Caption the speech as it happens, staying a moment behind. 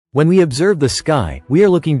When we observe the sky, we are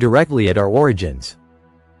looking directly at our origins.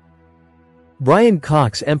 Brian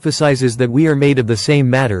Cox emphasizes that we are made of the same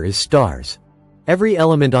matter as stars. Every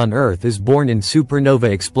element on Earth is born in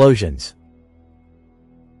supernova explosions.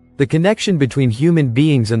 The connection between human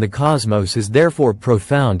beings and the cosmos is therefore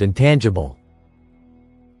profound and tangible.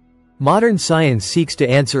 Modern science seeks to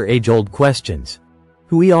answer age-old questions: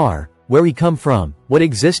 who we are, where we come from, what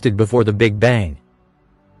existed before the Big Bang.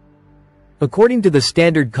 According to the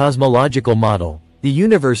standard cosmological model, the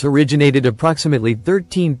universe originated approximately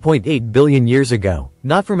 13.8 billion years ago,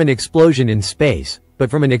 not from an explosion in space, but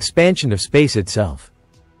from an expansion of space itself.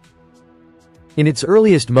 In its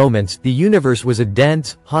earliest moments, the universe was a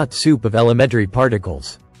dense, hot soup of elementary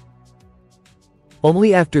particles.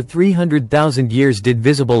 Only after 300,000 years did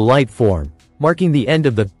visible light form, marking the end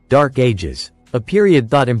of the Dark Ages, a period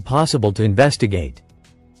thought impossible to investigate.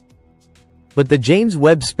 But the James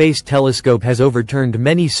Webb Space Telescope has overturned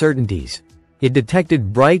many certainties. It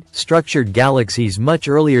detected bright, structured galaxies much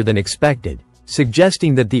earlier than expected,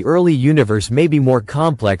 suggesting that the early universe may be more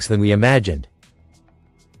complex than we imagined.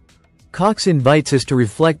 Cox invites us to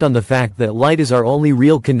reflect on the fact that light is our only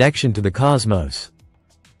real connection to the cosmos.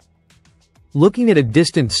 Looking at a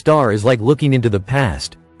distant star is like looking into the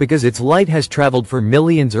past, because its light has traveled for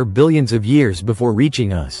millions or billions of years before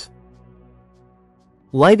reaching us.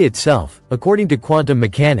 Light itself, according to quantum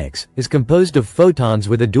mechanics, is composed of photons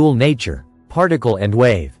with a dual nature, particle and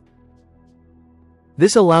wave.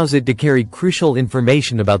 This allows it to carry crucial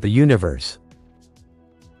information about the universe.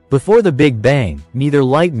 Before the Big Bang, neither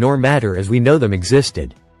light nor matter as we know them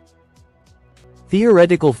existed.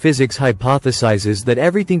 Theoretical physics hypothesizes that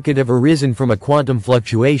everything could have arisen from a quantum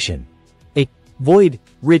fluctuation, a void,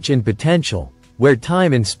 rich in potential, where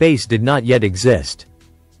time and space did not yet exist.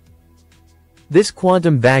 This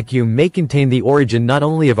quantum vacuum may contain the origin not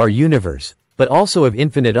only of our universe, but also of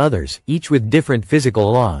infinite others, each with different physical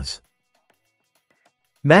laws.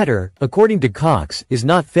 Matter, according to Cox, is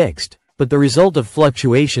not fixed, but the result of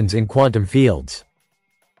fluctuations in quantum fields.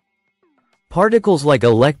 Particles like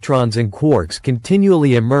electrons and quarks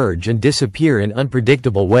continually emerge and disappear in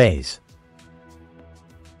unpredictable ways.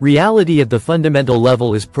 Reality at the fundamental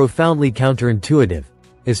level is profoundly counterintuitive.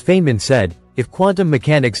 As Feynman said, if quantum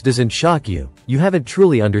mechanics doesn't shock you, you haven't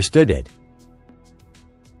truly understood it.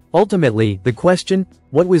 Ultimately, the question,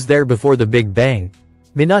 what was there before the Big Bang,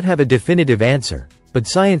 may not have a definitive answer, but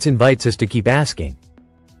science invites us to keep asking.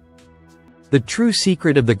 The true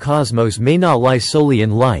secret of the cosmos may not lie solely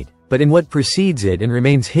in light, but in what precedes it and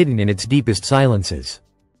remains hidden in its deepest silences.